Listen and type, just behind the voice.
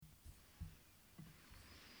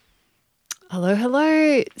Hello,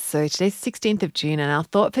 hello. So today's 16th of June, and our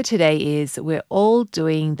thought for today is we're all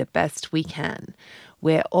doing the best we can.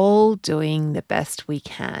 We're all doing the best we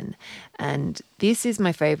can. And this is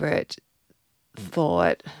my favorite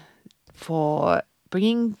thought for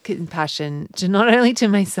bringing compassion to not only to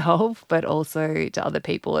myself, but also to other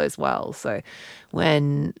people as well. So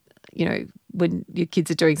when, when your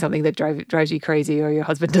kids are doing something that drives you crazy, or your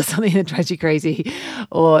husband does something that drives you crazy,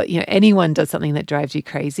 or anyone does something that drives you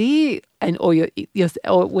crazy, and or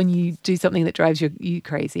when you do something that drives you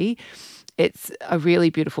crazy, it's a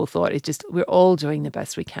really beautiful thought. It's just we're all doing the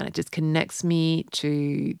best we can. It just connects me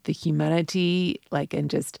to the humanity, and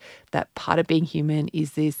just that part of being human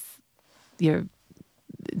is this, you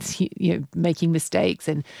know, making mistakes,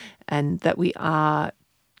 and that we are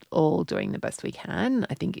all doing the best we can,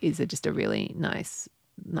 I think is just a really nice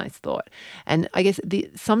thought. And I guess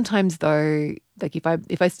sometimes though, if I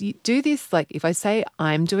do this, if I say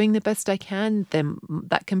I'm doing the best I can, then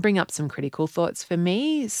that can bring up some critical thoughts for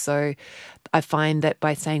me. So I find that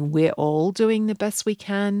by saying we're all doing the best we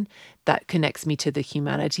can, that connects me to the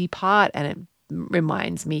humanity part, and it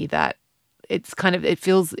reminds me that it's kind of, it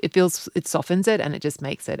softens it, and it just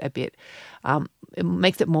makes it a bit, it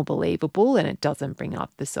makes it more believable, and it doesn't bring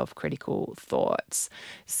up the self-critical thoughts.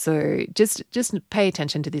 So just pay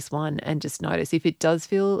attention to this one, and just notice if it does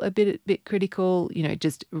feel a bit critical,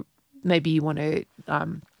 just maybe you want to,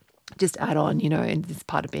 just add on, in this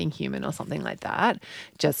part of being human or something like that,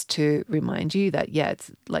 just to remind you that, yeah,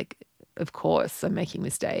 it's of course I'm making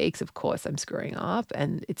mistakes. Of course I'm screwing up,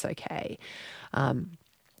 and it's okay.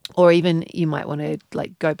 Or even you might want to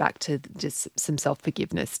go back to just some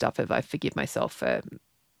self-forgiveness stuff, if I forgive myself for,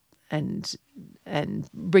 and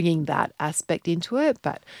bringing that aspect into it.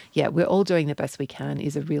 But yeah, we're all doing the best we can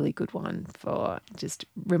is a really good one for just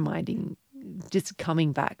reminding, just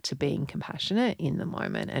coming back to being compassionate in the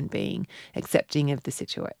moment, and being accepting of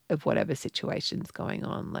of whatever situation's going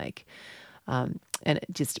on. And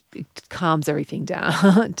it calms everything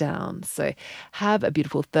down. So have a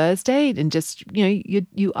beautiful Thursday, and just,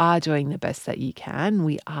 you are doing the best that you can.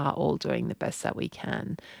 We are all doing the best that we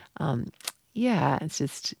can. Yeah, it's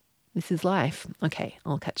just, this is life. Okay,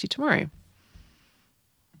 I'll catch you tomorrow.